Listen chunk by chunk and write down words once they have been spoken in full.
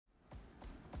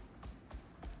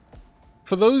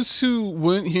For those who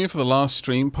weren't here for the last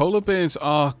stream, polar bears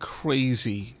are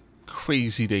crazy,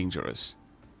 crazy dangerous.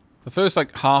 The first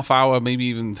like half hour, maybe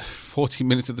even 40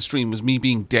 minutes of the stream was me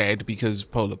being dead because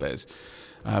of polar bears.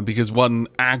 Because one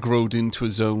aggroed into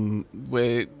a zone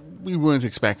where we weren't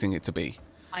expecting it to be.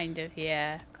 Kind of,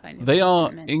 yeah. Kind of. They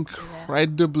are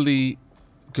incredibly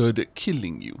good at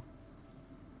killing you.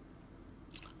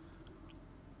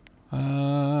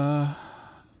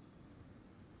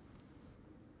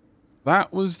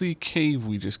 That was the cave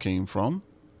we just came from.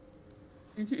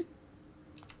 Mm-hmm. Are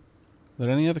there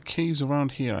any other caves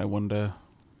around here, I wonder?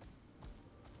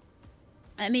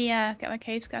 Let me get my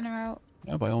cave scanner out.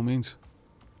 Yeah, by all means.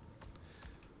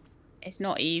 It's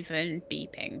not even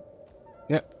beeping.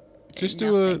 Yep. Just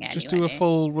do a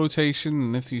full rotation,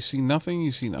 and if you see nothing,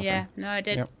 you see nothing. Yeah, no, I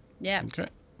did. Yep. Yeah. Okay,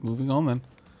 moving on then.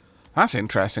 That's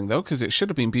interesting though, because it should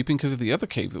have been beeping because of the other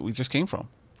cave that we just came from.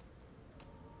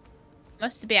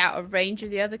 Must be out of range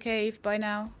of the other cave by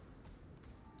now.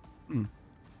 Hmm.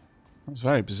 That's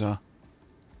very bizarre,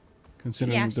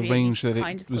 considering the range that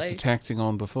it was detecting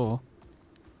on before.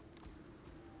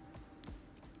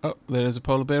 Oh, there is a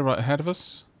polar bear right ahead of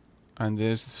us, and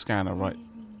there's the scanner right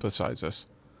beside us.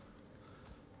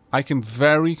 I can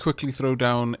very quickly throw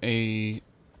down a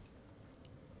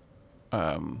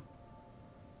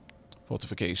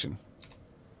fortification.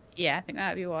 Yeah, I think that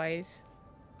would be wise.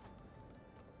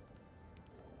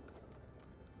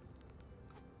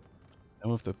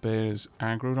 Know if the bear is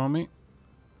aggroed on me.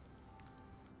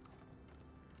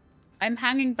 I'm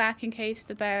hanging back in case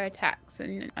the bear attacks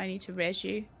and I need to res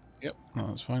you. Yep, no,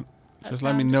 that's fine. That Just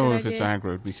let me know if it's idea.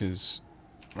 aggroed because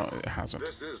it hasn't.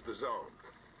 This is the zone.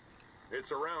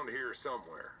 It's around here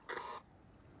somewhere.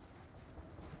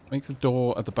 Make the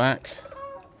door at the back.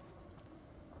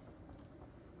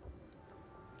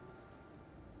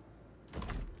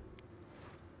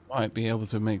 Might be able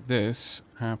to make this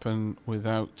happen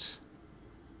without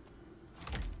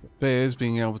the bears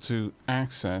being able to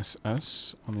access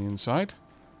us on the inside.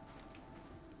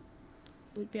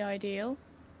 Would be ideal.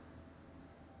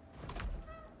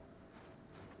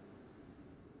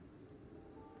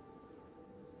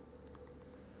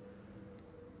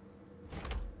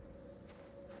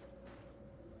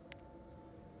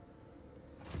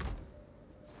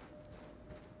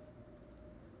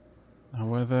 Now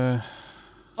whether...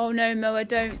 Oh no, Moa,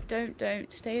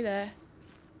 don't stay there.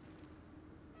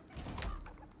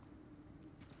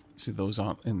 See, those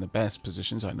aren't in the best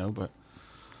positions, I know, but...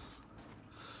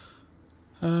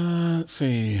 let's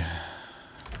see.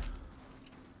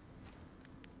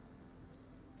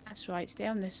 That's right, stay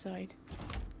on this side.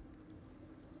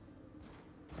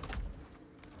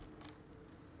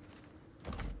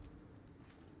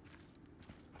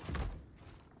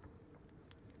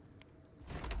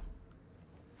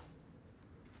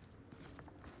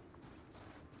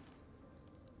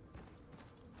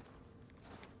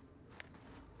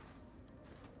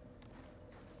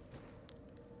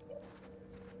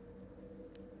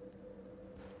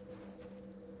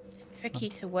 Tricky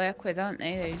to work with, aren't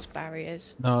they, those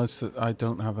barriers? No, it's that I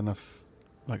don't have enough,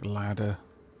 like, ladder.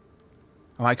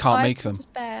 And I can't make them.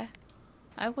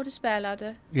 I've got a spare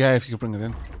ladder. Yeah, if you could bring it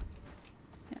in.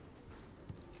 Yeah.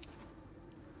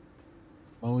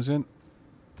 What was in?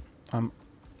 I'm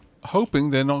hoping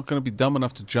they're not going to be dumb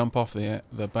enough to jump off the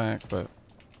back, but...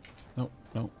 No,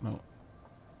 no, no.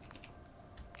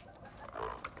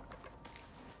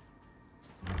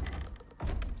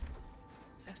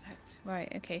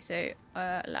 Right, okay, so,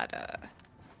 ladder.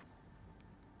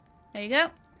 There you go.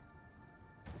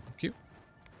 Thank you.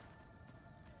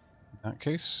 In that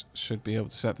case, should be able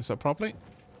to set this up properly.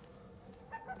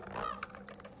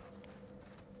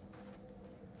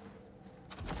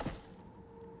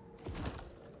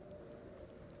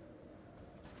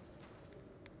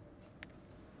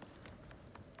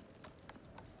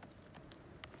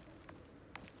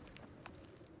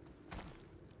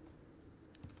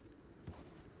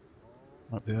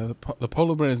 Right, the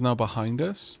polar bear is now behind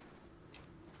us.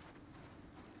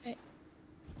 Okay.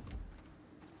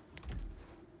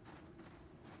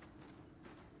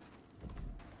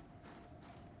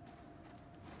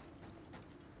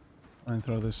 Try and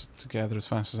throw this together as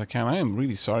fast as I can. I am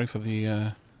really sorry for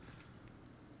the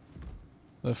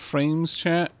frames,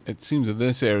 chat. It seems that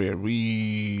this area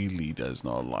really does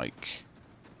not like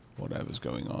whatever's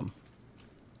going on.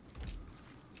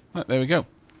 Right, there we go.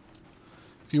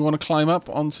 If you want to climb up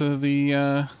onto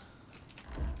the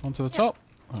top.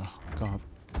 Oh God.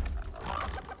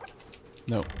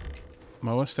 No.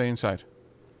 Moa, stay inside.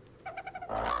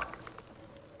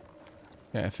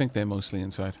 Yeah, I think they're mostly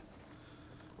inside.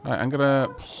 Right, I'm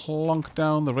gonna plonk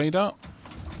down the radar.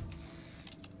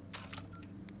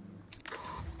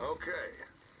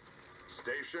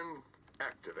 Station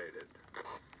activated.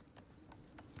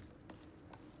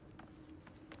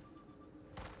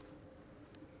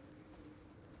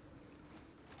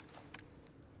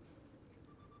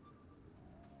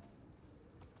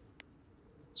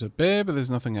 There's a bear, but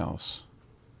there's nothing else.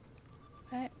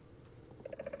 Right.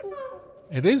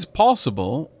 It is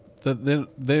possible that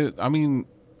there. I mean,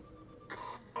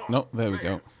 no, there we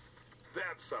go.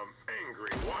 That's some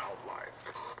angry wildlife.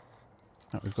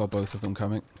 Right, we've got both of them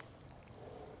coming.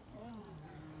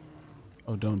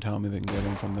 Oh, don't tell me they can get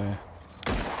in from there.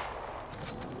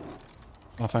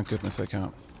 Oh, thank goodness they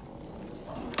can't.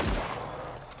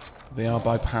 They are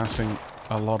bypassing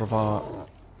a lot of our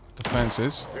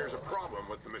defenses. There's a problem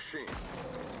with the machine.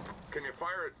 Can you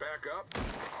fire it back up?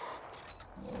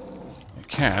 It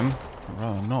can. I'd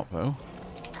rather not, though.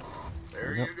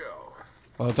 There you go.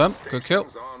 Well done. Good kill.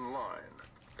 Station's online.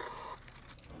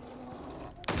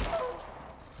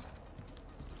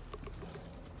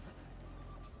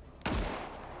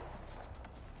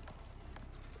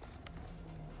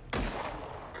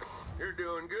 You're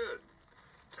doing good.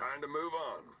 Time to move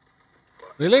on.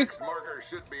 Really? Next marker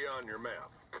should be on your map.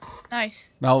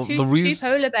 Nice. Now, two, the two reason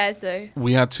polar bears though.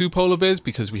 we had 2 polar bears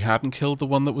because we hadn't killed the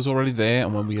one that was already there,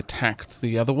 and when we attacked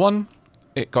the other one,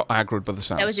 it got aggroed by the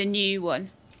sounds. That was a new one.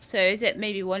 So is it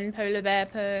maybe 1 polar bear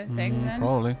per thing then?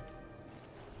 Probably.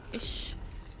 Ish.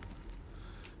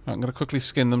 I'm going to quickly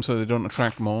skin them so they don't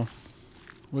attract more.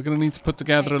 We're going to need to put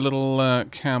together a little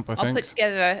camp, I I'll think. put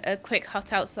together a quick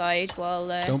hut outside while.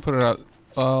 Don't put it out.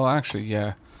 Well, actually,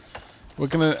 yeah. We're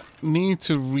going to need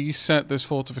to reset this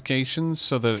fortification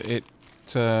so that it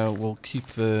will keep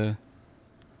the...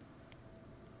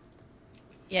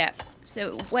 Yeah.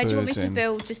 So where do you want me birds to in.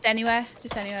 build? Just anywhere?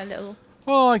 Just anywhere little.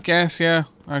 Oh, I guess, yeah,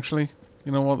 actually.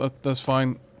 You know what, that's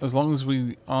fine. As long as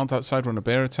we aren't outside when a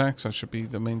bear attacks, that should be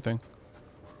the main thing.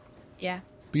 Yeah.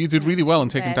 But you did really well in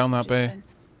taking Bears, down that which is bear. fun.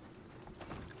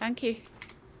 Thank you.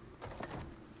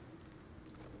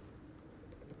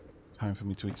 Time for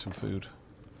me to eat some food.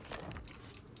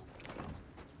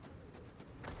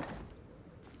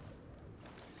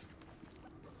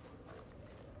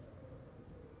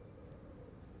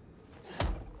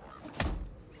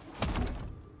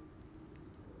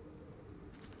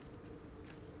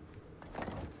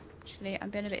 Actually,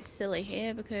 I'm being a bit silly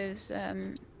here because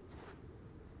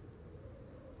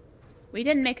we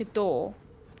didn't make a door.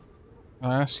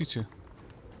 I asked you to.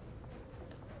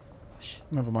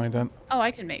 Never mind then. Oh, I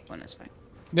can make one. That's fine.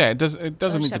 Yeah, it doesn't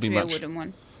It'll need just to have be a much. wooden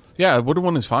one. Yeah, a wooden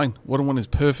one is fine. Wooden one is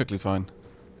perfectly fine.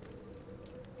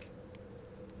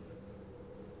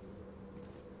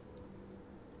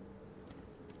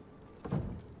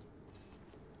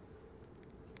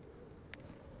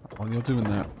 While you're doing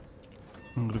that,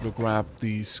 I'm going to go grab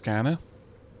the scanner.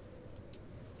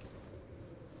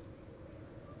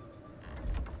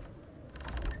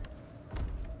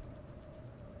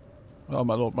 Oh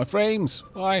my lord, my frames!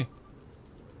 Why?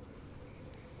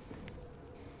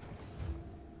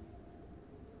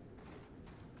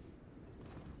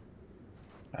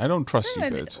 I don't trust you,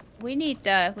 birds. We need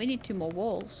 2 more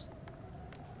walls.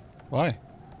 Why?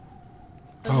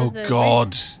 Those Oh are the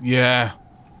god, yeah.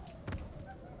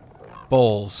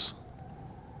 Balls.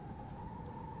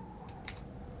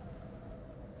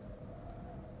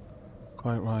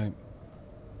 Quite right.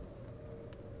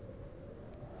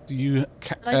 Do you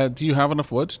do you have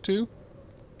enough wood too?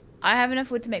 I have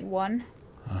enough wood to make 1.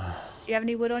 Do you have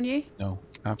any wood on you? No,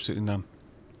 absolutely none.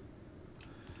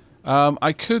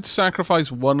 I could sacrifice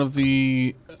one of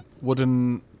the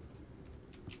wooden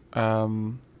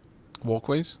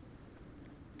walkways.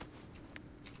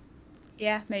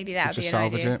 Yeah, maybe that would Just be an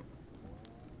salvage idea. it.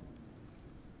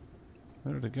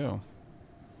 Where did it go?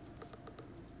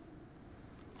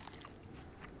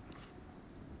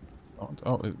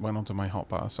 Oh, it went onto my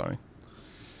hotbar, sorry.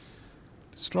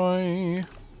 Destroy.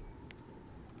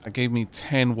 That gave me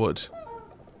 10 wood.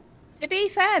 To be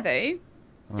fair though, I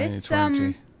need this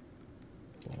 20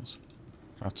 balls.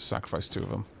 I have to sacrifice 2 of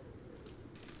them.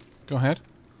 Go ahead.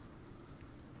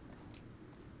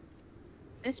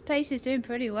 this place is doing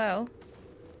pretty well.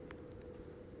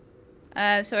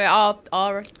 Sorry,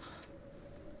 our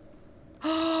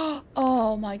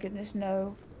oh my goodness,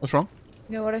 no. What's wrong?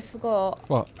 You know what I forgot?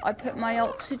 What? I put my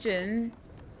oxygen.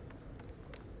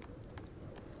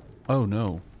 Oh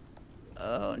no.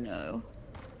 Oh no.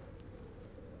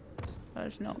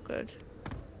 That's not good.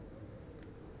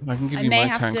 I can give I you may my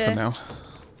have tank for to- now.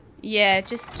 Yeah,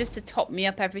 just to top me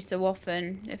up every so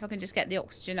often. If I can just get the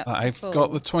oxygen up to I've full.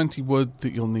 got the 20 wood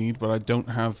that you'll need, but I don't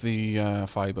have the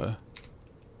fiber.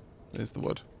 There's the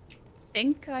wood. I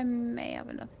think I may have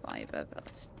enough fiber,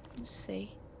 but let's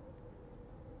see.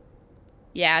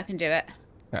 Yeah, I can do it.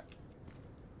 Yeah.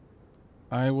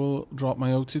 I will drop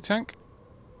my O2 tank.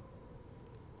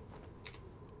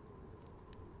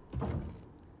 There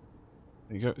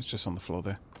you go. It's just on the floor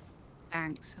there.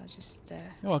 Thanks. I'll just.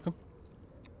 You're welcome.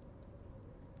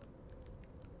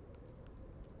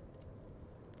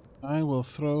 I will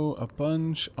throw a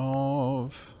bunch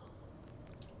of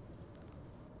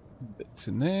bits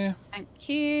in there. Thank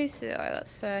you. So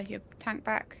that's your tank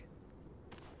back.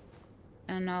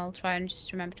 And I'll try and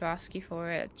just remember to ask you for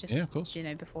it. Just, Yeah, of course. you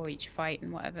know, before each fight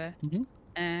and whatever. Mm-hmm.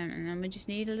 And then we just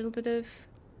need a little bit of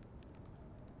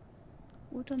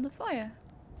wood on the fire.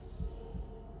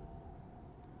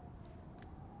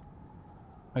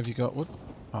 Have you got wood?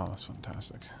 Oh, that's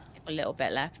fantastic. A little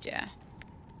bit left, yeah.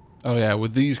 Oh yeah,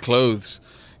 with these clothes.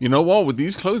 You know what? With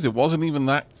these clothes, it wasn't even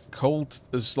that cold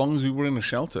as long as we were in a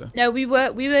shelter. No, we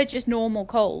were just normal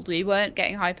cold. We weren't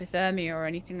getting hypothermia or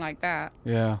anything like that.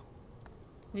 Yeah.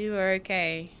 We were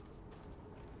okay.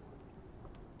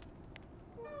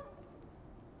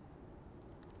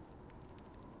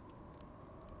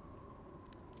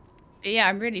 But yeah,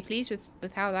 I'm really pleased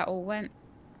with how that all went.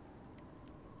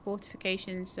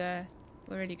 Fortifications were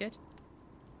really good.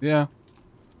 Yeah.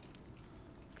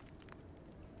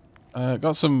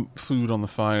 Got some food on the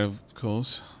fire, of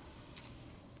course.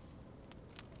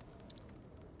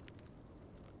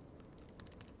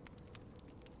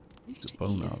 Just a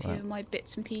bone out of A few that. of my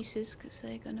bits and pieces because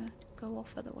they're gonna go off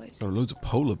otherwise. Got loads of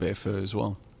polar bear fur as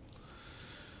well.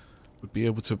 Would be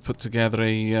able to put together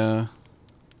a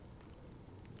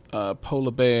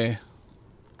polar bear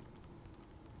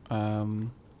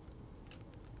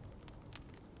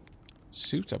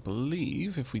suit, I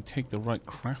believe, if we take the right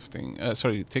crafting.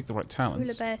 Sorry, take the right talents.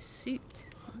 Polar bear suit.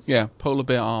 Yeah, polar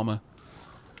bear armor.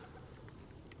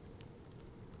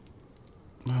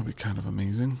 That'd be kind of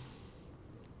amazing.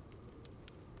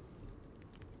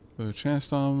 Fur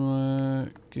chest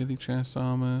armor, ghillie chest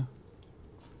armor.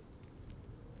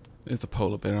 There's the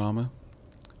polar bear armor.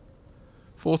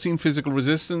 14 physical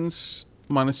resistance,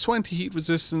 minus 20 heat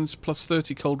resistance, plus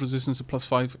 30 cold resistance, and plus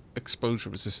 5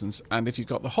 exposure resistance. And if you've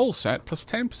got the whole set, plus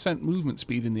 10% movement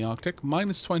speed in the Arctic,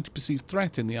 minus 20 perceived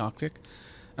threat in the Arctic,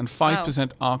 and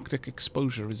 5% Arctic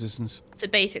exposure resistance. So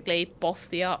basically, boss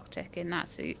the Arctic in that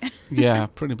suit. Yeah,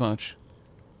 pretty much.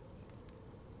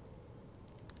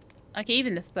 Like,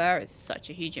 even the fur is such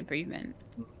a huge improvement.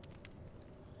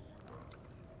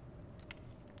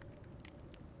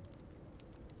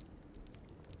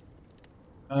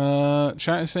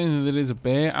 Chat is saying that there is a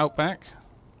bear out back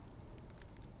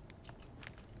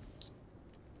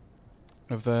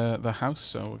of the house,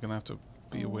 so we're gonna have to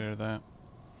be aware of that.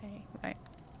 Okay, right.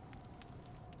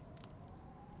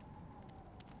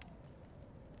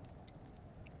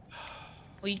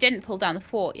 Well, you didn't pull down the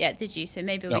fort yet, did you? So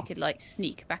maybe No. we could, like,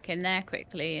 sneak back in there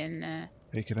quickly and,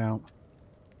 Take it out.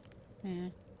 yeah.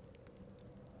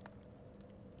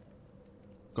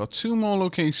 Got 2 more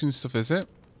locations to visit.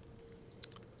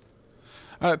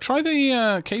 Try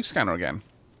the cave scanner again.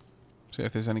 See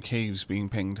if there's any caves being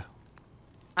pinged.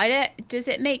 Does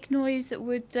it make noise that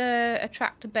would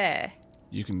attract a bear?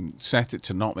 You can set it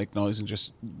to not make noise and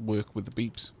just work with the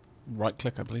beeps. Right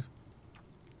click, I believe.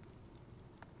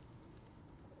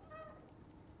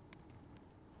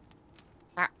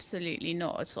 Absolutely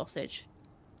not a sausage.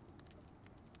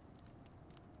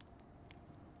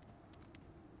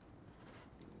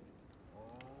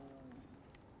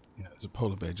 Yeah, there's a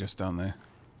polar bear just down there.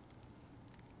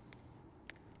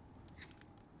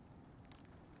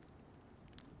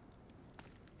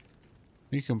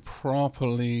 We can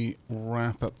properly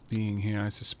wrap up being here, I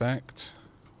suspect.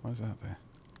 Why's that there?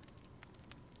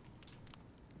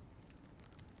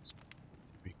 It's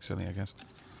being silly, I guess.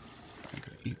 I'm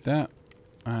going to eat that.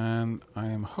 And I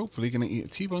am hopefully going to eat a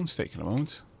T-bone steak in a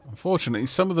moment. Unfortunately,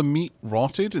 some of the meat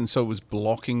rotted, and so it was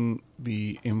blocking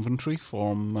the inventory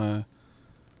from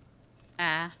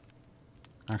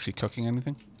actually cooking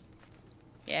anything.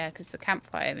 Yeah, because the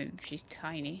campfire inventory's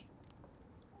tiny.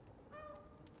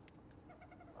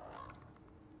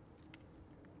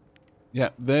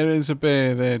 Yeah, there is a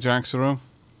bear there, Jaxero.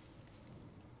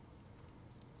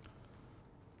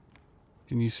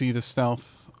 Can you see the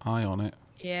stealth eye on it?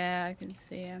 Yeah, I can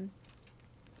see him.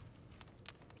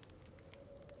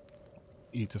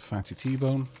 Eat a fatty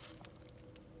T-bone.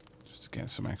 Just to get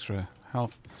some extra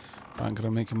health. I'm going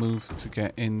to make a move to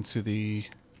get into the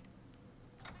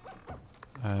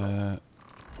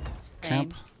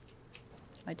camp.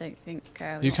 I don't think...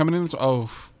 Are you coming in?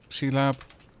 Oh, She-Lab.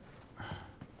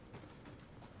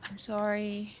 I'm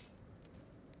sorry.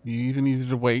 You either needed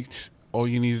to wait or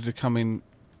you needed to come in.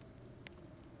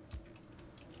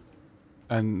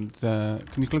 And can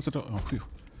you close the door? Oh, phew.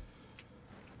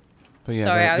 But yeah,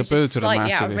 Sorry, I the was just birds are a slightly out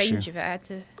massive of range issue. of it. I had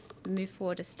to move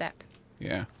forward a step.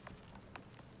 Yeah.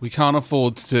 We can't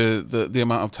afford to the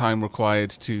amount of time required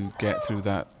to get through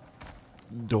that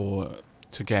door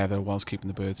together whilst keeping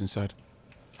the birds inside.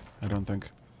 I don't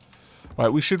think. Right,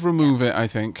 we should remove it, I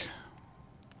think.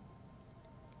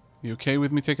 You okay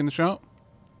with me taking the shot?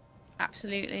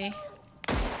 Absolutely.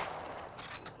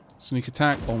 Sneak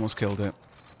attack, almost killed it.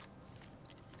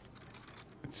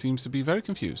 It seems to be very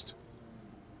confused.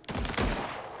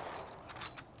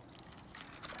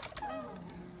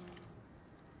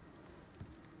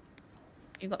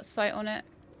 You got sight on it?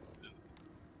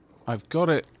 I've got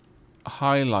it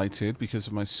highlighted because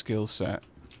of my skill set.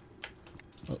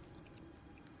 Oh.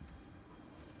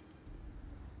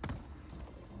 I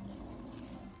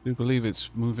do believe it's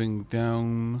moving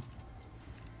down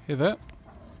hither.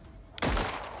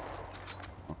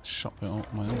 Oh, shot my own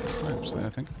traps there, I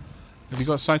think. Have you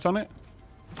got sight on it?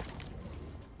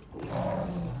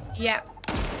 Yeah.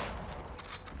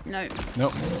 No.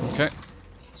 Nope. Okay.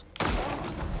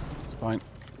 It's fine.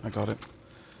 I got it.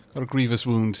 Got a grievous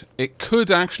wound. It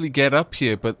could actually get up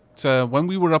here, but when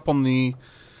we were up on the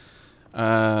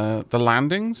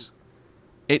landings,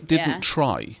 it didn't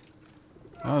try.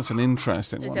 Oh, that's an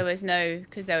interesting one.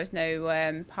 Because there was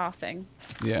no pathing.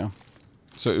 Yeah.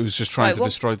 So it was just trying to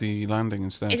destroy the landing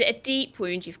instead. Is it a deep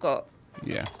wound you've got?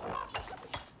 Yeah.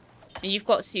 And you've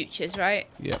got sutures, right?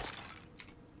 Yep.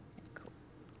 Cool.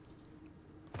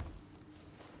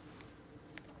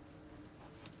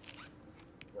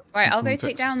 Right, I'll go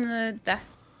take down the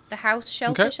house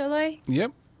shelter, shall I?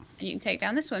 Yep. And you can take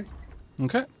down this one.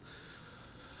 Okay.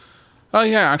 Oh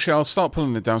yeah, actually I'll start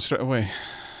pulling it down straight away.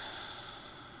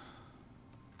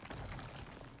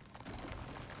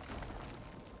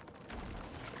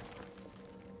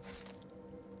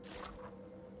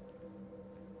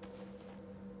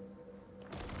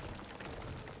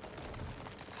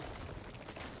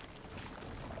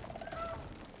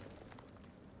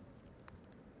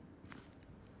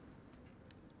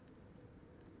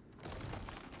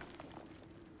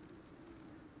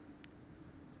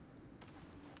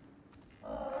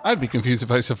 I'd be confused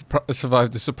if I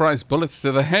survived the surprise bullets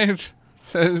to the head,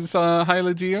 says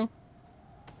Hyla Geo.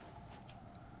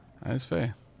 That is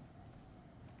fair.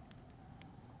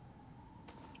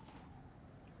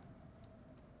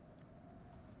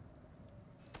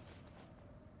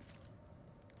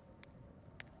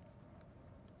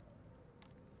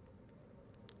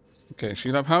 Okay,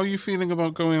 Sheila, how are you feeling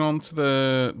about going on to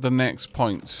the next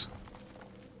points?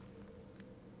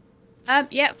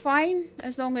 Yeah, fine.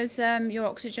 As long as your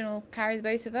oxygen will carry the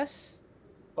both of us.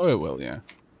 Oh, it will, yeah.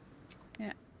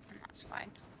 Yeah, that's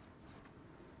fine.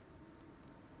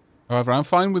 However, I'm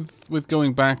fine with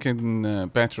going back in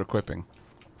better equipping.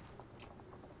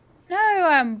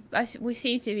 No, we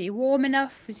seem to be warm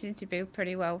enough. We seem to be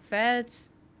pretty well fed.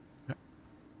 Yeah.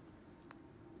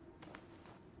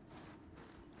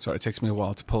 Sorry, it takes me a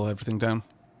while to pull everything down.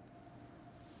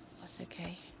 That's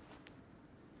okay.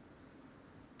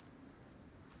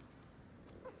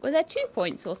 Were there 2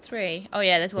 points or 3? Oh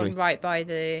yeah, there's 3. one right by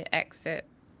the exit.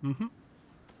 Mm-hmm.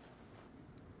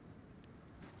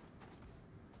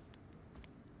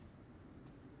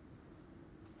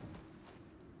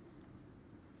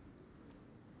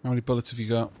 How many bullets have you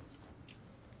got?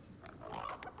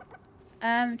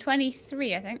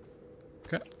 23, I think.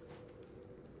 Okay.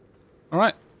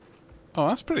 Alright. Oh,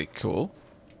 that's pretty cool.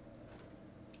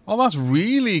 Oh, that's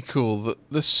really cool.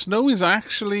 The snow is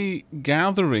actually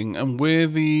gathering, and where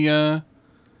the...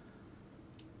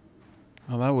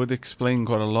 Oh, that would explain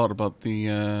quite a lot about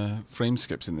the frame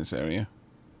skips in this area.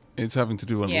 It's having to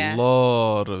do a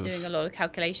lot of... Doing a lot of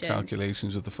calculations.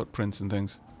 Calculations with the footprints and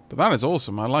things. But that is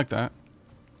awesome. I like that.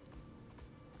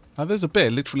 There's a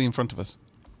bear literally in front of us.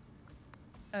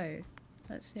 Oh,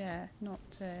 that's, not...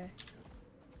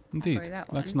 Indeed,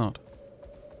 let's not.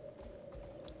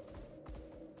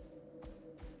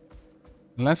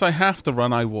 Unless I have to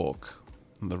run, I walk.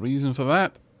 And the reason for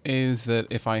that is that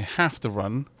if I have to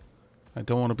run, I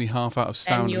don't want to be half out of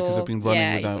stamina because I've been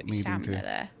running without needing to.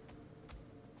 There.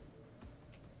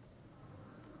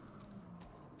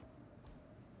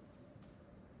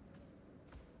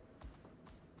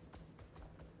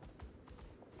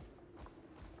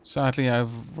 Sadly,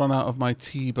 I've run out of my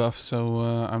tea buff, so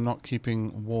I'm not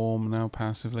keeping warm now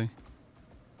passively.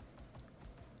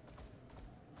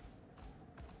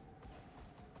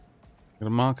 I'm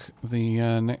going to mark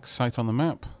the next site on the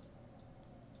map.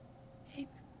 Okay.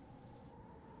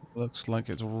 Looks like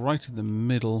it's right in the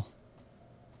middle.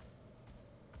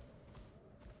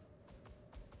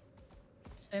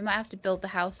 So we might have to build the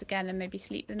house again and maybe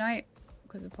sleep the night,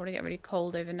 because it'll probably get really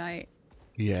cold overnight.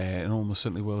 Yeah, it almost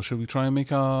certainly will. Should we try and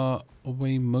make our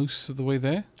way most of the way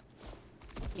there?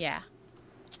 Yeah.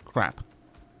 Crap.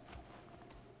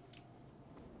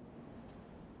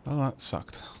 Well, that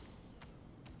sucked.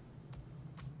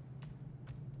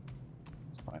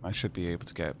 It's fine. I should be able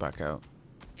to get it back out.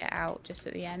 Get out just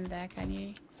at the end there, can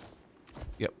you?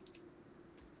 Yep.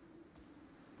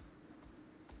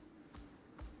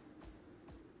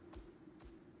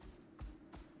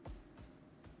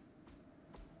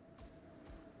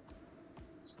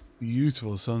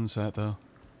 Beautiful sunset, though.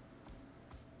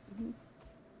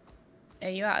 Are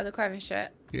you out of the crevice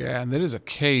yet? Yeah, and there is a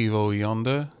cave over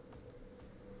yonder.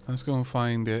 Let's go and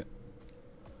find it.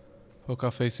 Poke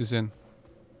our faces in.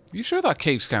 You sure that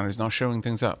cave scanner is not showing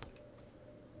things up?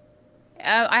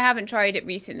 I haven't tried it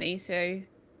recently, so...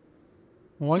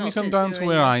 Why don't you Not come since down we to were in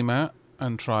where there. I'm at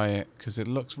and try it? Because it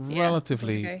looks Yeah,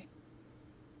 relatively okay.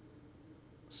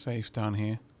 safe down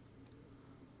here.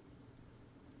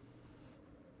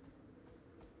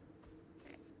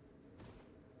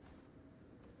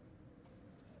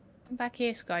 Come back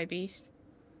here, Sky Beast.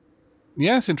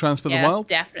 Yes, in Transport Yeah, the that's Wild.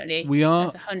 definitely. We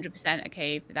are... That's 100% a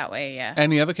cave that way, yeah.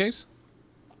 Any other caves?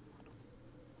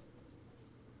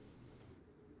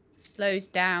 Slows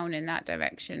down in that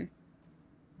direction.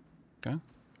 Okay.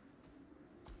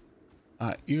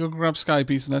 Alright, you go grab Sky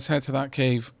Beast and let's head to that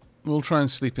cave. We'll try and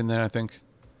sleep in there, I think.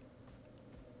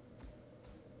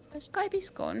 Where's Sky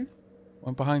Beast gone?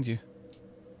 One behind you.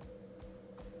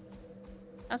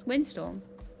 That's Windstorm.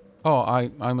 Oh,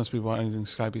 I must be wanting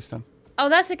Sky Beast then. Oh,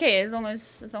 that's okay, as long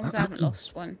as I haven't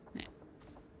lost one. Yeah.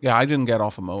 Yeah, I didn't get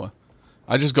off a mower.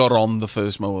 I just got on the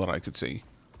first mower that I could see.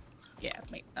 Yeah,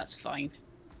 mate, that's fine.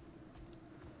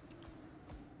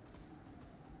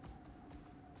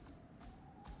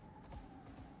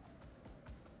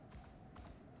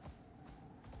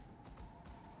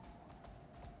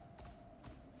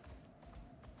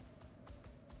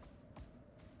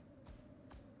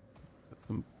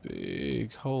 Some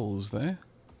big holes there.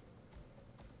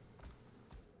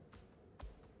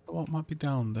 What might be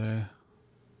down there?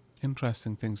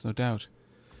 Interesting things, no doubt.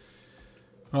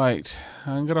 Right,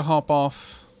 I'm gonna hop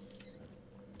off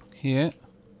here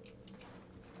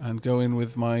and go in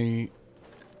with my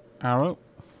arrow.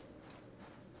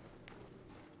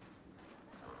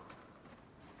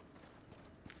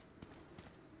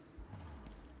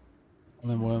 And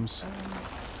then worms.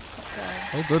 Okay.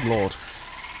 Oh, good lord.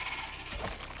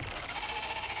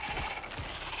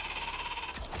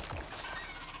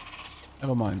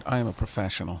 Never mind, I am a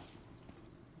professional.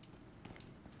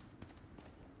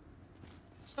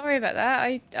 Sorry about that.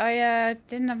 I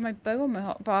didn't have my bow on my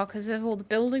hotbar because of all the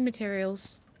building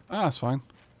materials. Ah, that's fine.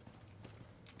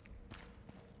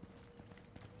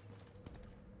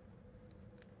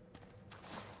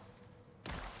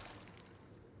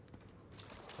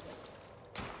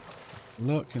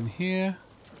 Look in here.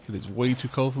 It is way too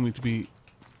cold for me to be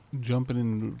jumping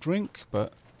in the drink,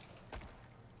 but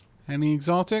any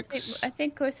exotics? I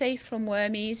think we're safe from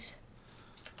wormies.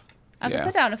 I Yeah. can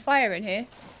put down a fire in here.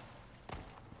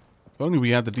 If only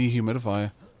we had the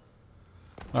dehumidifier.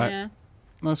 Right, Yeah.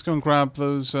 let's go and grab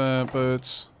those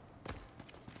birds.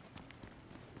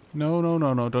 No, no,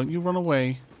 no, no, don't you run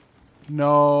away.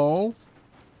 No.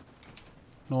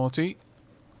 Naughty.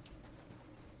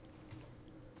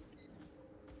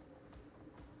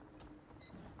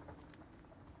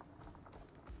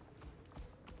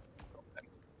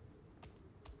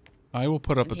 I will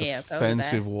put up a Yeah, go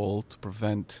defensive there. wall to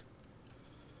prevent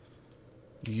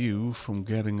you from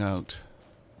getting out.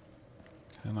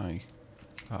 Can I?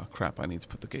 Oh crap, I need to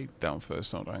put the gate down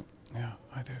first, don't I? Yeah,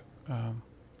 I do.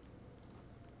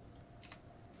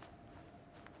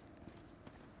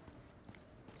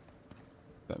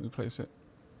 Let me place it.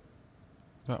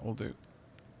 That will do.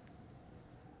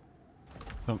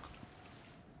 Dunk.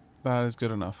 That is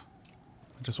good enough.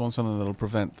 I just want something that'll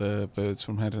prevent the birds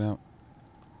from heading out.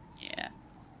 Yeah.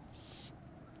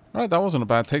 Right, that wasn't a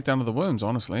bad takedown of the worms,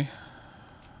 honestly.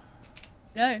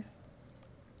 No.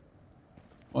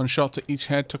 One shot to each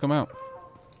head took them out.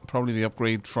 Probably the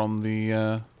upgrade from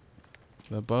the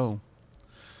bow.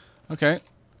 Okay.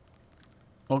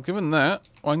 Well, given that,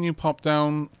 why don't you pop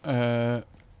down put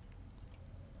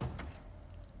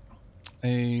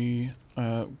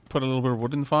a little bit of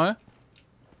wood in the fire?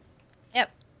 Yep.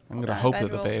 I'm going to Down a hope that the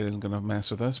bedroll. bear isn't going to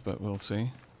mess with us, but we'll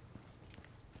see.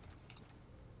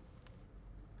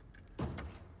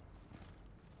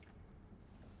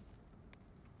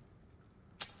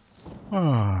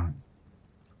 Ah.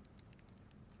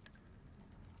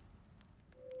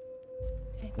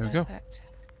 Okay, There we go. perfect.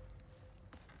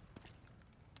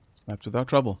 Snapped without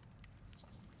trouble.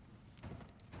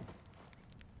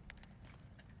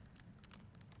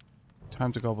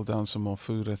 Time to gobble down some more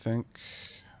food, I think.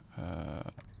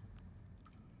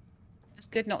 It's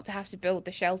good not to have to build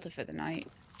the shelter for the night.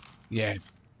 Yeah.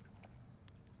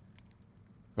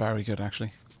 Very good,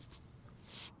 actually.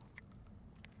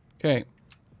 Okay.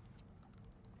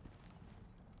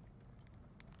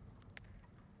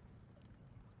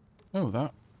 Oh,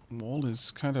 that wall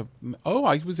is kind of... Oh,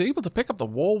 I was able to pick up the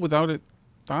wall without it...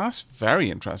 That's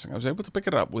very interesting. I was able to pick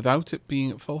it up without it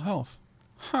being at full health.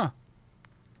 Huh.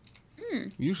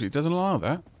 Usually it doesn't allow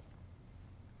that.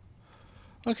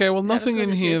 Okay, well, nothing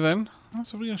in here then.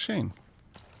 That's a real shame.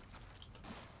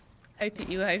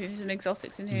 You were hoping for some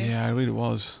exotics in here. Yeah, I really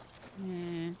was.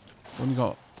 Yeah. Only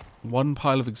got one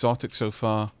pile of exotics so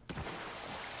far.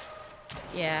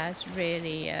 Yeah, it's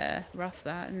really rough,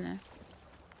 that, isn't it?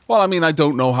 Well, I mean, I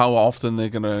don't know how often they're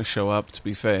going to show up, to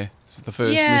be fair. This is the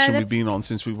first mission we've been on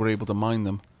since we were able to mine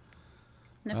them.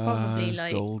 They're probably,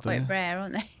 like, quite rare,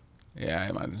 aren't they? Yeah, I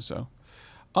imagine so.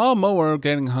 Our mower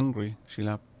getting hungry,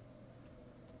 Sheila.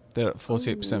 They're at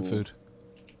 48% food.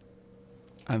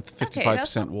 And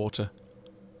 55% water.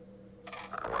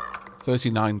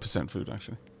 39% food,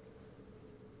 actually.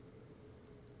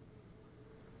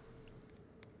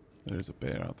 There is a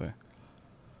bear out there.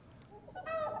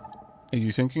 Are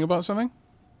you thinking about something?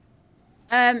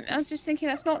 I was just thinking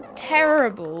that's not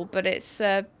terrible, but it's,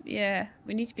 yeah,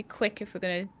 we need to be quick if we're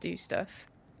going to do stuff.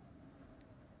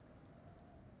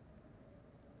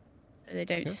 So they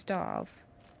don't starve.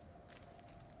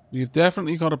 You've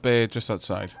definitely got a bear just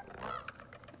outside.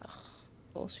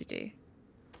 Of course we do.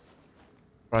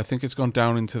 But I think it's gone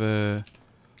down into the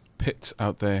pit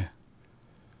out there.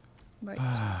 Right.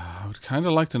 I would kind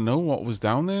of like to know what was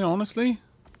down there, honestly.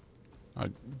 I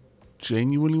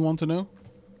genuinely want to know.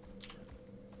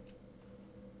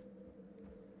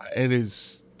 It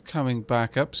is coming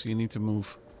back up, so you need to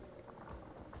move.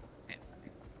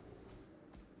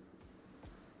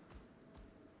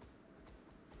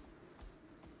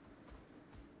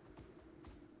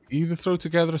 Either throw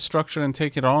together a structure and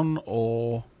take it on,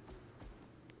 or...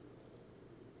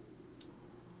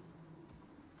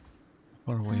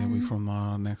 How far away are we from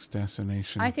our next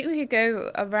destination? I think we could go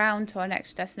around to our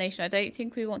next destination. I don't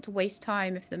think we want to waste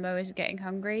time if the mowers are getting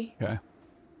hungry. Okay.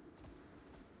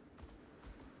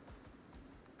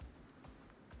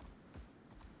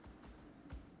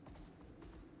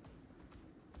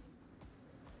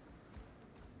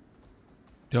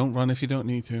 Don't run if you don't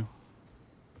need to.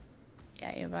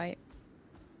 Yeah, you're right.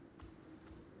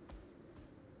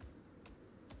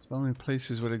 So many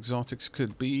places where exotics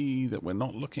could be that we're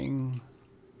not looking.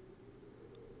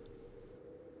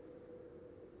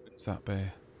 Where's that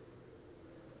bear?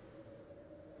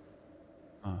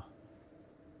 Ah,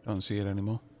 don't see it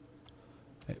anymore.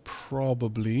 It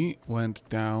probably went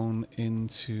down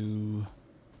into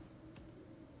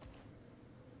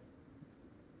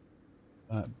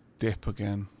that dip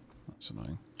again. That's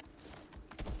annoying.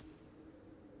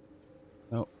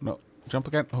 No, no. Jump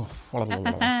again. Oh,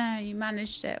 You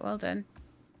managed it. Well done.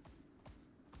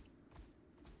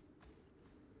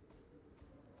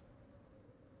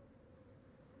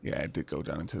 Yeah, it did go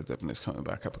down into the dip and it's coming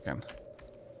back up again.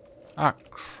 Ah,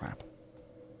 crap.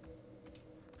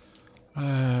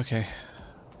 Okay.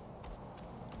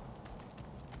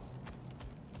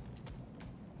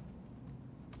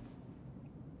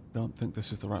 Don't think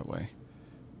this is the right way.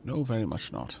 No, very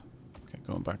much not. Okay,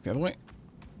 going back the other way.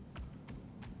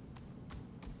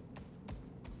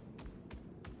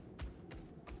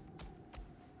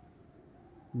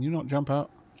 Can you not jump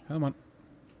out? Come on.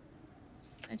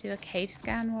 I do a cave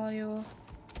scan while you're...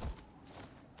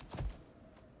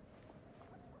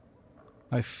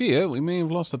 I fear we may have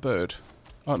lost a bird.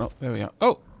 Oh, no. There we are.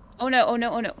 Oh! Oh, no. Oh, no.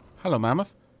 Oh, no. Hello,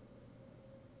 mammoth.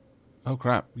 Oh,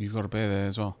 crap. You've got a bear there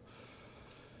as well.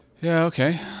 Yeah,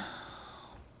 okay.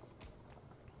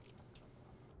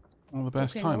 Well, the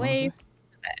best time, honestly.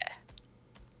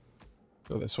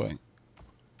 Go this way.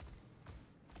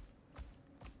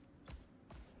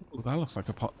 Oh, that looks like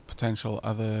a potential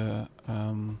other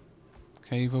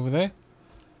cave over there.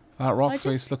 That rock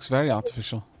face looks very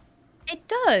artificial. It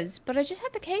does, but I just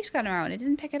had the cave scanner out and it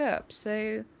didn't pick it up,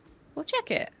 so we'll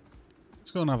check it.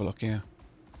 Let's go and have a look, yeah.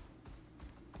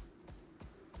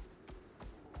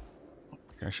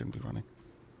 I shouldn't be running.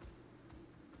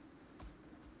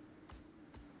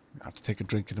 I have to take a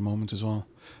drink in a moment as well.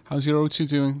 How's your O2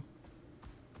 doing?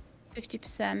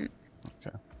 50%.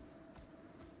 Okay.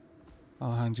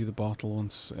 I'll hand you the bottle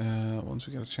once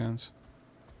we get a chance.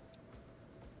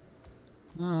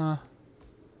 Ah,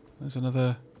 there's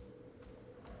another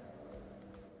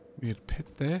weird pit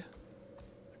there.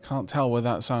 I can't tell where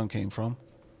that sound came from.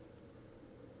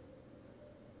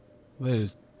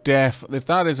 There's if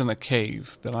that isn't a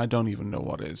cave, then I don't even know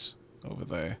what is over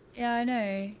there. Yeah, I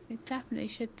know. It definitely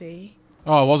should be.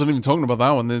 Oh, I wasn't even talking about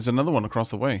that one. There's another one across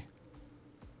the way.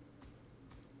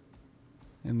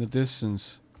 In the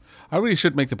distance. I really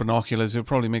should make the binoculars. It would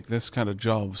probably make this kind of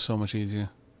job so much easier.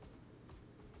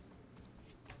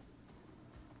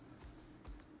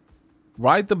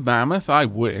 Ride the mammoth? I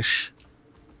wish.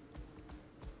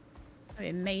 That'd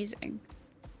be amazing.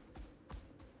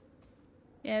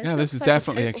 Yeah, Yeah, this is looks like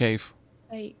definitely a total cave.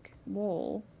 Fake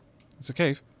wall. It's a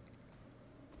cave.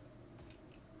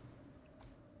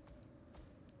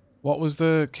 What was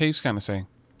the cave scanner saying?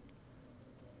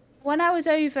 When I was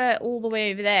over all the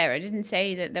way over there, I didn't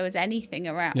say that there was anything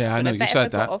around. Yeah, I but know, I you bet said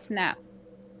if I that. got off now,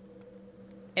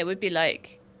 it would be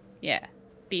like, yeah,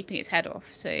 beeping its head off.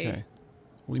 So Okay.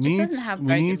 We just need doesn't have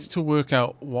very good- to work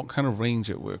out what kind of range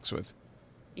it works with.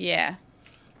 yeah.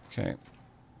 Okay.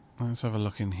 Let's have a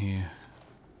look in here.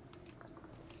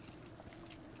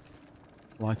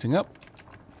 Lighting up.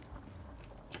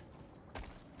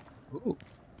 Ooh.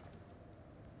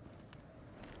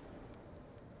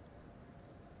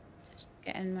 Just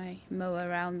getting my mower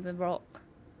around the rock.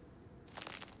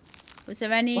 Was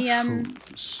there any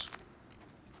Mushrooms.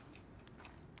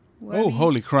 Oh, wormies?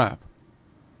 holy crap.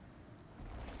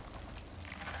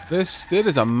 There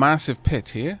is a massive pit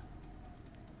here.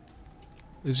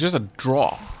 It's just a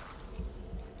drop.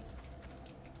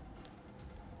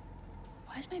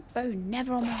 Why is my bow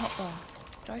never on my hotbar?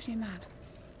 Drives me mad.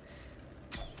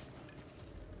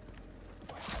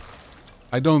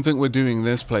 I don't think we're doing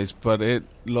this place, but it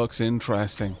looks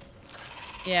interesting.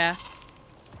 Yeah.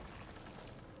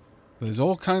 There's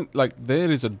all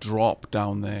there is a drop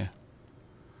down there.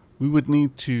 We would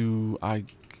need to, I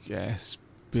guess,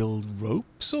 build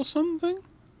ropes or something?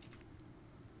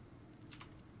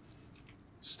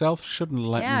 Stealth shouldn't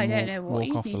let Yeah, I me don't know what walk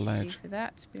you off need the to do ledge. for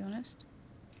that, to be honest.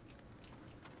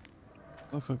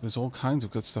 Looks like there's all kinds of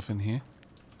good stuff in here.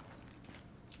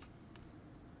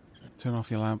 Turn off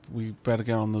your lamp. We better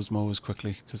get on those mowers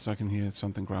quickly, because I can hear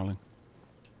something growling.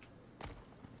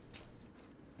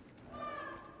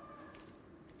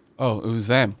 Oh, it was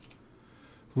them.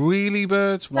 Really,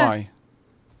 birds? Why?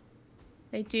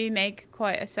 They do make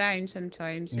quite a sound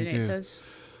sometimes, They and do. it does.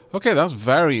 Okay, that's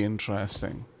very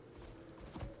interesting.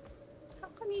 How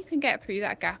come you can get through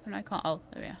that gap and I can't? Oh,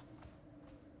 there we are.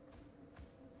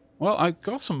 Well, I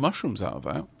got some mushrooms out of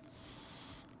that.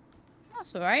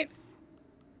 That's all right.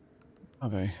 Are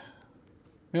they?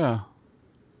 Yeah.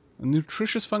 A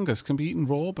nutritious fungus can be eaten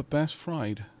raw, but best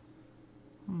fried.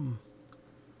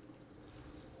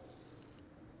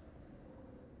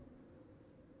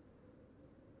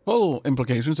 Full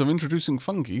implications of introducing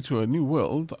fungi to a new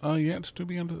world are yet to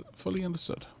be fully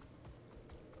understood.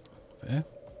 There.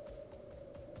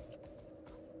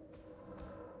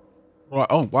 Right.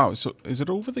 Oh, wow. So, is it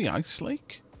over the ice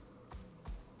lake?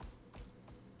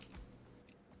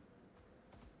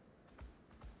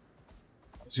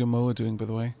 How's your mower doing, by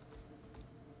the way?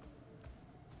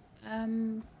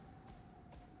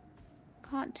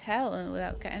 Can't tell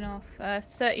without getting off.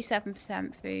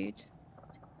 37% food.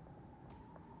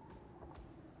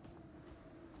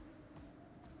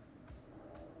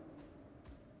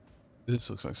 This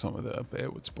looks like somewhere that a bear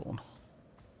would spawn.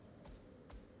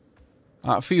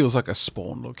 That feels like a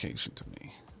spawn location to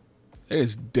me. There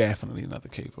is definitely another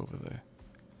cave over there.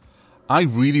 I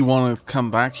really want to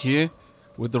come back here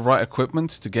with the right equipment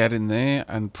to get in there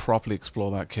and properly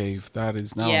explore that cave. That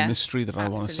is now a mystery that I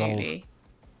want to solve.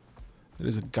 There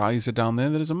is a geyser down there.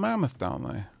 There is a mammoth down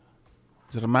there.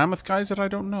 Is it a mammoth geyser? I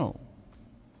don't know.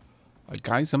 A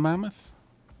geyser mammoth?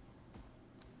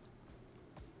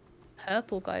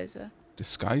 Purple geyser.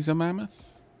 Disguiser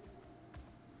mammoth?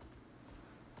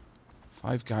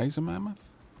 5 geyser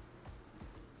mammoth?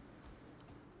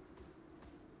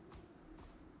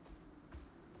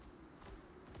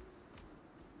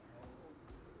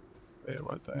 There,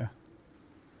 right there.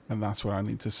 And that's where I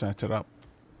need to set it up.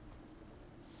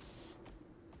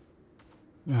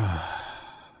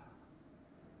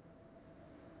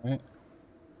 Right.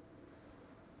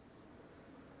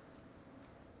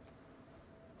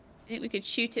 I think we could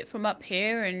shoot it from up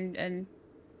here and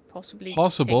possibly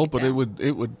Possible, take but down.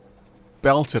 it would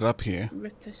belt it up here.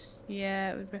 Rip us.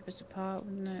 Yeah, it would rip us apart,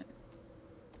 wouldn't it?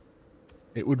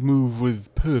 It would move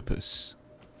with purpose.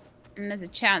 And there's a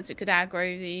chance it could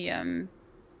aggro the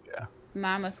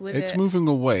mammoth with It's it. moving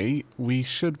away. We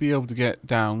should be able to get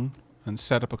down and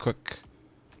set up a quick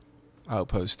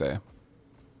outpost there.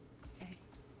 Okay.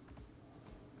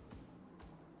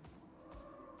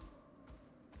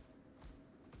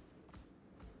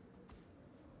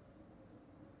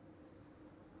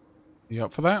 You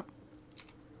up for that?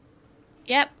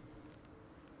 Yep.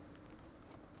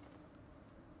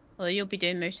 Well, you'll be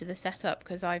doing most of the setup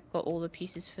because I've got all the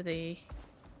pieces for the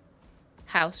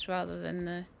house rather than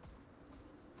the...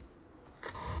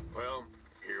 Well,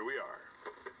 here we are.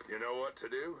 You know what to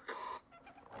do?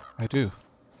 I do.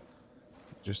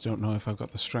 Just don't know if I've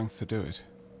got the strength to do it.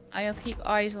 I'll keep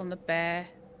eyes on the bear,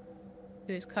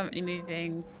 who is currently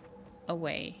moving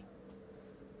away.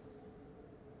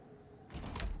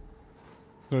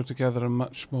 Throw together a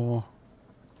much more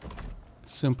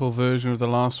simple version of the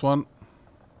last one.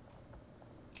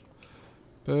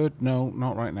 Bird, no,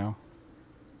 not right now.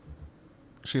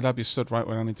 Sheila, you stood right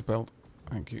where I need to build.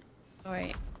 Thank you.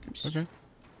 Sorry. Okay.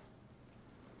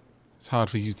 It's hard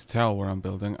for you to tell where I'm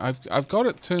building. I've got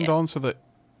it turned on so that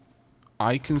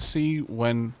I can see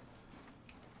when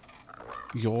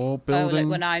you're building. Oh, like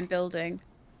when I'm building.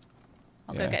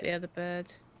 I'll go get the other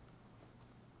birds.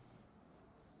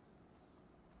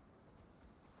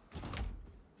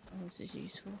 Oh, this is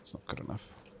useful. It's not good enough.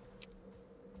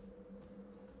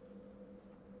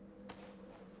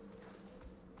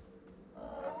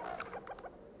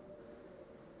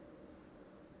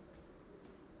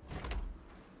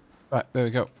 Right, there we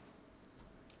go.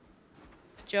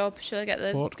 Good job. Should I get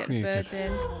the birds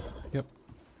in? Yep.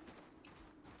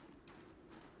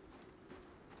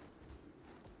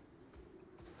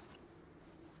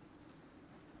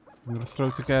 I'm going to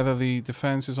throw together the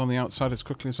defenses on the outside as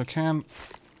quickly as I can.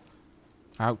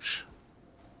 Ouch.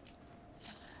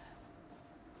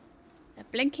 They're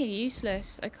blinking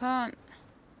useless. I can't.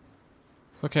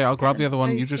 It's okay, I'll grab the other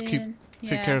one. You just take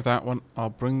care Yeah. of that one. I'll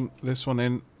bring this one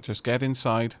in. Just get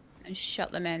inside. And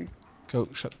shut them in. Go,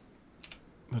 shut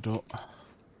the door.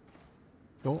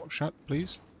 Door, shut,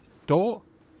 please. Door?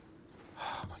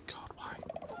 Oh my god, why?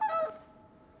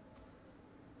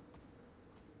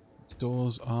 These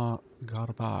doors are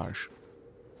garbage.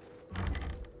 There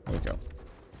we go.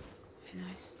 Very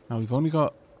nice. Now we've only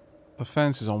got the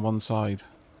fences on one side.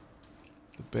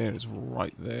 The bear is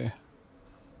right there.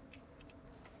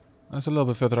 That's a little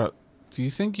bit further out. Do you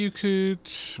think you could...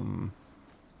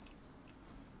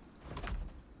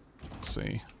 Let's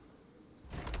see.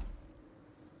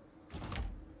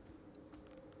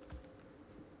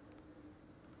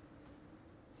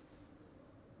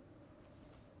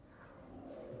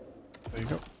 There you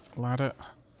go. Ladder.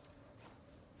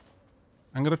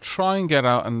 I'm going to try and get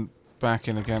out and back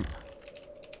in again.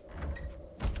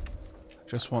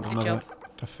 Just want another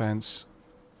defense.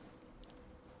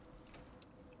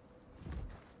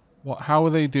 What? How are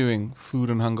they doing,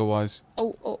 food and hunger wise?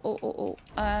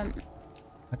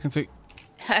 I can take.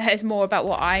 It's more about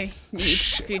what I need,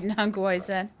 food and hunger wise.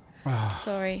 Then,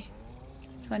 sorry,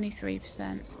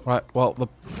 23%. Right. Well,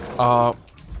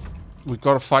 we've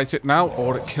got to fight it now,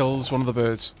 or it kills one of the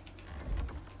birds.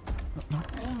 No.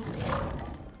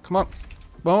 Come on,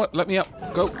 mower, let me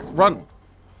up. Go, run.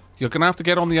 You're gonna have to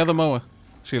get on the other mower,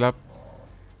 Sheila.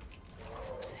 For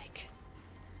fuck's sake.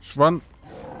 Just run.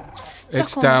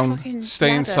 It's down. Stay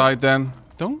ladder. inside then.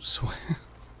 Don't swear.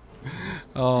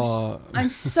 Oh. I'm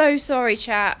so sorry,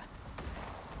 chat.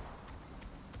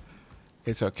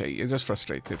 It's okay. You're just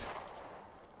frustrated.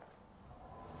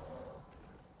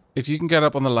 If you can get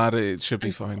up on the ladder, it should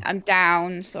be fine. I'm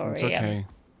down. Sorry. It's okay.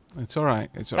 It's all right.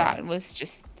 It's all right. That was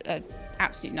just an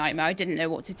absolute nightmare. I didn't know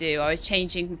what to do. I was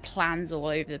changing plans all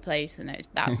over the place, and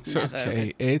that's It's never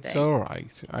okay. It's all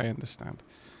right. I understand.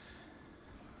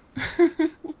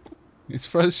 It's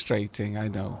frustrating, I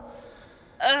know.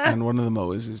 And one of the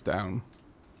mowers is down.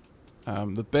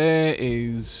 The bear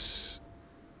is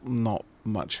not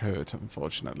much hurt,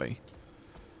 unfortunately.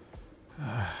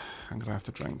 I'm going to have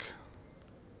to drink.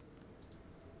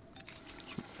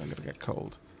 I'm going to get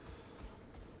cold.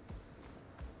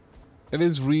 It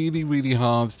is really, really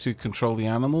hard to control the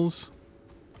animals.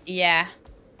 Yeah.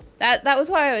 That was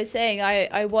why I was saying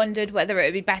I wondered whether it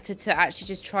would be better to actually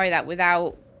just try that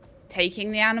without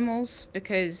taking the animals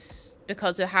because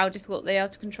of how difficult they are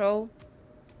to control.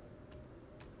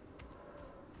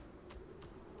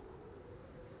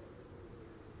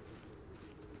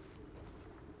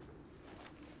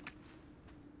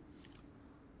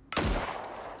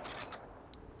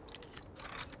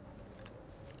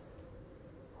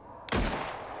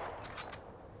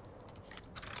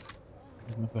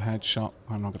 Another headshot.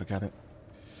 I'm not going to get it.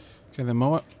 Okay, then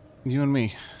Moa, you and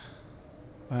me.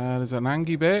 There's an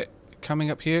Angie bear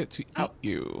coming up here to eat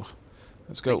you.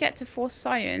 Let's go. We get to force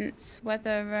science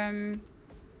whether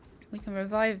we can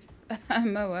revive a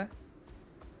mower.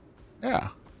 Yeah.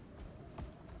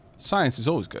 Science is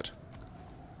always good.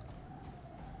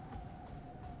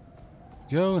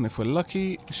 Go, and if we're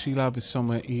lucky, Sheila is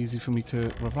somewhere easy for me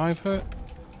to revive her.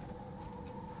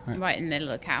 Right in the middle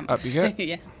of the camp. Up you so, go.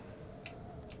 yeah.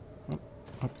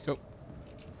 Up you go.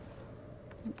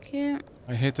 Okay.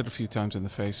 I hit it a few times in the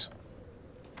face.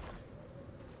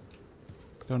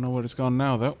 Don't know where it's gone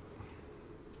now, though.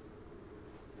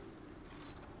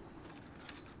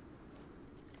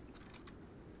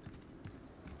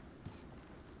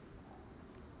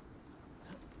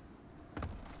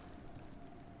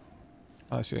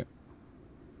 I see it.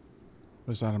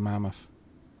 Or is that a mammoth?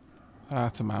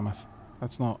 That's a mammoth.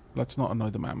 Let's not annoy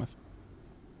the mammoth.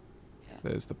 Yeah.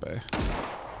 There's the bear.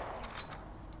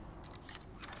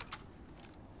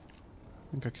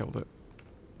 I think I killed it.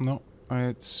 No,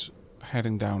 it's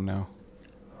heading down now.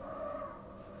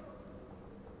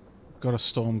 Got a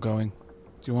storm going.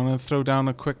 Do you want to throw down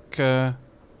a quick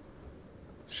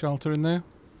shelter in there?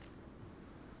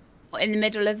 In the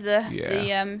middle of the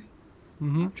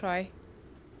Mm-hmm. I'll try.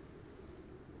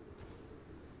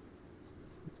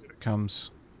 Here it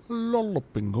comes.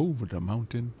 Lolloping over the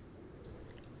mountain.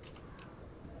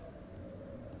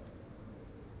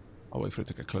 I'll wait for it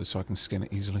to get close so I can skin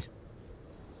it easily.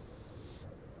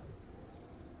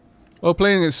 Well,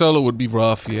 playing it solo would be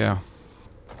rough, yeah.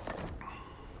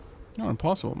 Not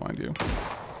impossible, mind you.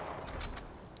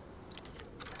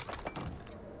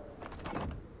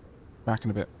 Back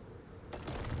in a bit.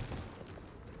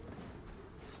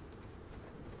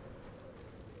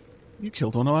 You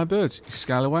killed one of my birds, you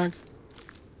scallywag.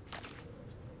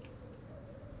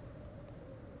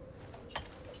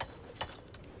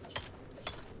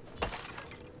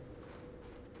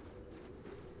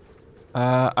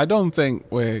 I don't think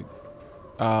we're...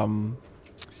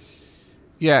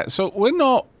 yeah, so we're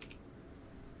not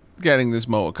getting this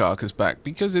motor carcass back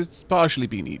because it's partially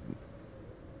been eaten.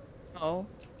 Oh.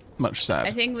 Much sad.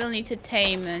 I think we'll need to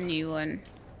tame a new one.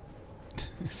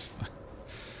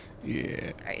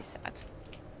 Yeah. Very sad.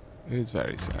 It is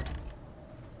very sad.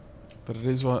 But it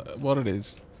is what it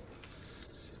is.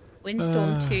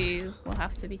 Windstorm 2 will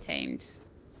have to be tamed.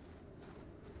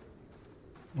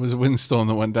 Was a windstorm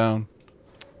that went down.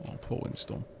 Oh, poor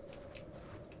windstorm.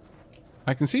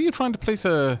 I can see you trying to place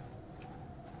a...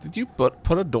 Did you put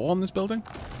a door on this building?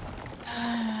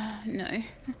 No.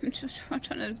 I'm just trying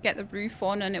to get the roof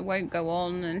on and it won't go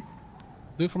on and...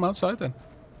 Do it from outside then.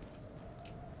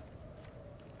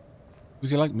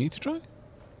 Would you like me to try?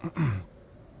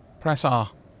 Press R.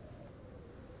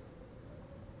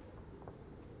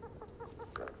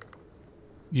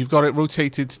 You've got it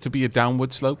rotated to be a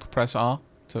downward slope. Press R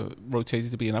to rotate it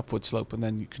to be an upward slope, and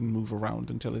then you can move around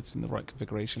until it's in the right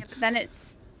configuration. Yeah, but then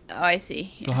it's... Oh, I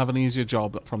see. Yeah. You'll have an easier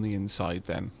job from the inside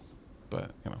then.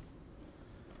 But, you know.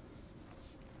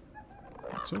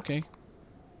 It's okay.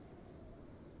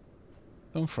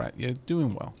 Don't fret. You're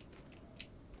doing well.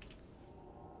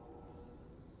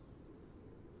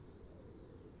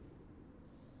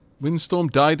 Windstorm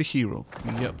died a hero.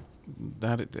 Yep,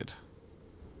 that it did.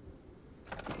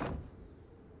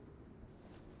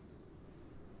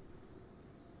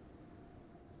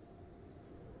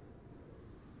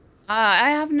 I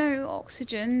have no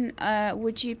oxygen.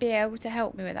 Would you be able to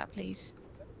help me with that, please?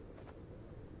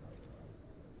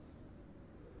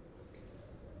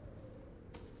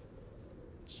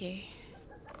 Thank you.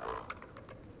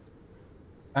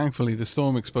 Thankfully, the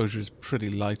storm exposure is pretty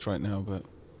light right now, but...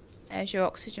 There's your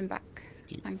oxygen back.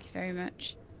 Thank you very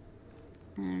much.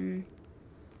 You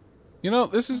know,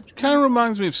 this is kind of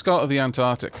reminds me of Scott of the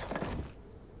Antarctic.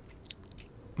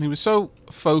 He was so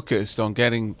focused on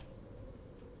getting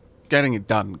it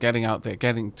done, getting out there,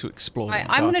 getting to explore the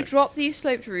Antarctic. I'm going to drop these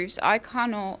sloped roofs. I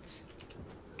cannot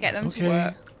get them to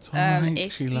work. It's all right,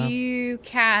 if Sheila. you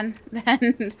can,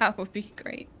 then that would be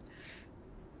great.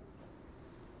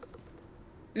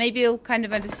 Maybe you'll kind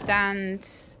of understand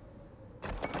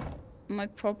my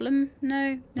problem.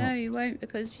 No, you won't,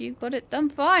 because you got it done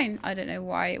fine. I don't know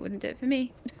why it wouldn't do it for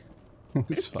me.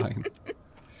 It's fine.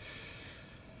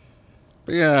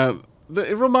 But yeah,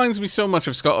 it reminds me so much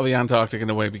of Scott of the Antarctic in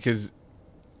a way, because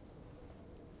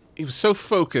he was so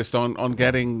focused on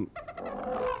getting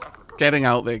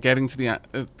out there, getting to the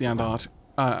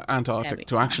Antarctic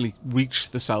to actually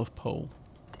reach the South Pole,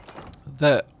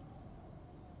 that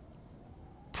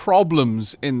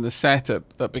problems in the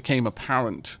setup that became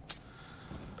apparent.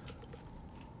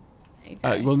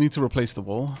 We'll need to replace the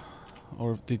wall,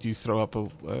 or did you throw up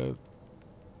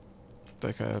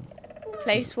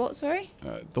Place what? Sorry.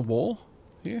 The wall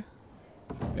here.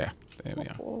 Yeah, there we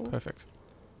are. Perfect.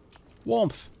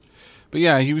 Warmth. But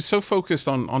yeah, he was so focused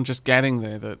on just getting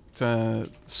there that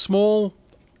small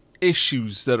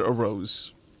issues that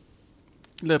arose,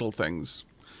 little things,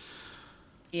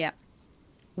 Yeah.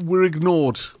 were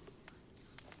ignored.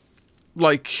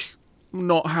 Like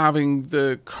not having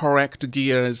the correct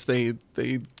gear as they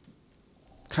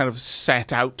kind of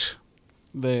set out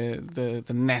the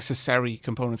necessary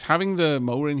components. Having the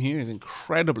mower in here is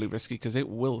incredibly risky because it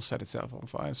will set itself on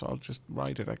fire. So I'll just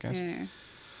ride it, I guess.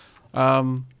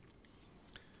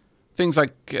 Things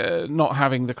like not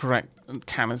having the correct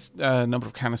number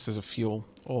of canisters of fuel,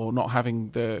 or not having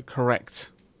the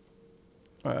correct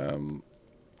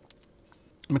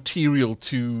material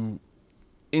to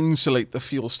insulate the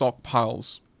fuel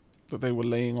stockpiles that they were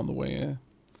laying on the way here.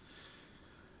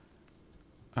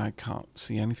 I can't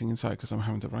see anything inside because I'm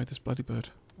having to ride this bloody bird.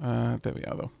 There we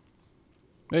are, though.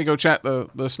 There you go, chat.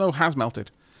 The snow has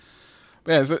melted.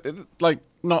 But yeah, like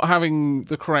not having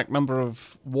the correct number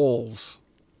of walls.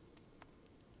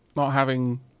 Not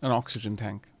having an oxygen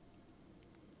tank.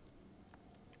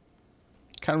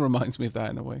 Kind of reminds me of that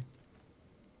in a way.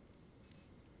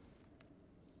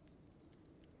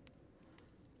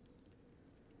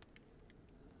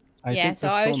 So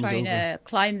I was trying to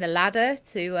climb the ladder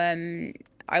to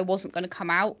I wasn't going to come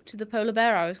out to the polar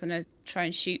bear. I was going to try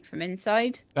and shoot from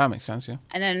inside. That makes sense, yeah.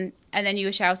 And then you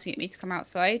were shouting at me to come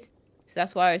outside. So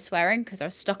that's why I was swearing, because I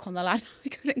was stuck on the ladder. I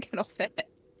couldn't get off it.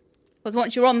 Because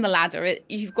once you're on the ladder,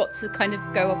 you've got to kind of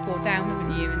go up or down,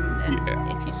 haven't you?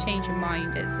 And if you change your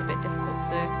mind, it's a bit difficult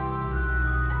to